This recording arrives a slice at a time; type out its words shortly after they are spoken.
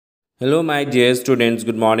Hello, my dear students.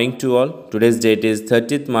 Good morning to all. Today's date is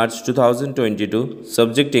 30th March 2022.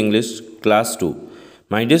 Subject English, Class 2.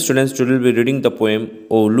 My dear students, today we'll be reading the poem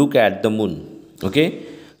Oh Look at the Moon. Okay,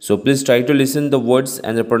 so please try to listen the words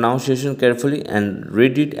and the pronunciation carefully and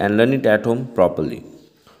read it and learn it at home properly.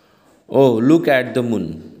 Oh, look at the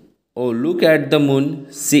moon. Oh, look at the moon.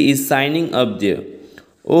 She is shining up there.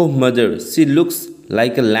 Oh, mother, she looks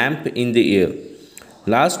like a lamp in the air.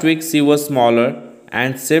 Last week she was smaller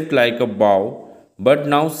and shaped like a bow, but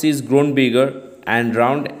now she is grown bigger and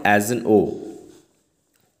round as an O.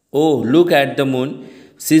 Oh, look at the moon.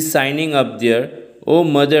 She's shining up there. Oh,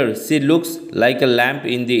 mother, she looks like a lamp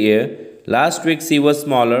in the air. Last week she was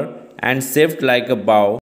smaller and shaped like a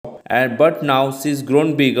bow, but now she's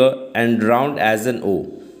grown bigger and round as an O.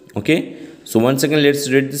 Okay, so once again, let's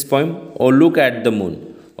read this poem. Oh, look at the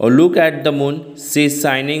moon. Oh, look at the moon. She's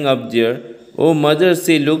shining up there. Oh, mother,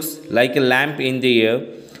 she looks like a lamp in the air.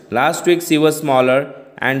 Last week she was smaller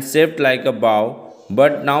and shaped like a bow,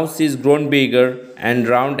 but now she's grown bigger and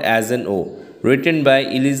round as an O. Written by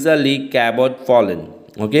Eliza Lee Cabot Fallen.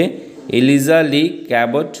 Okay, Eliza Lee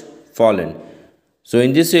Cabot Fallen. So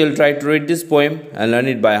in this way, you'll try to read this poem and learn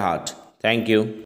it by heart. Thank you.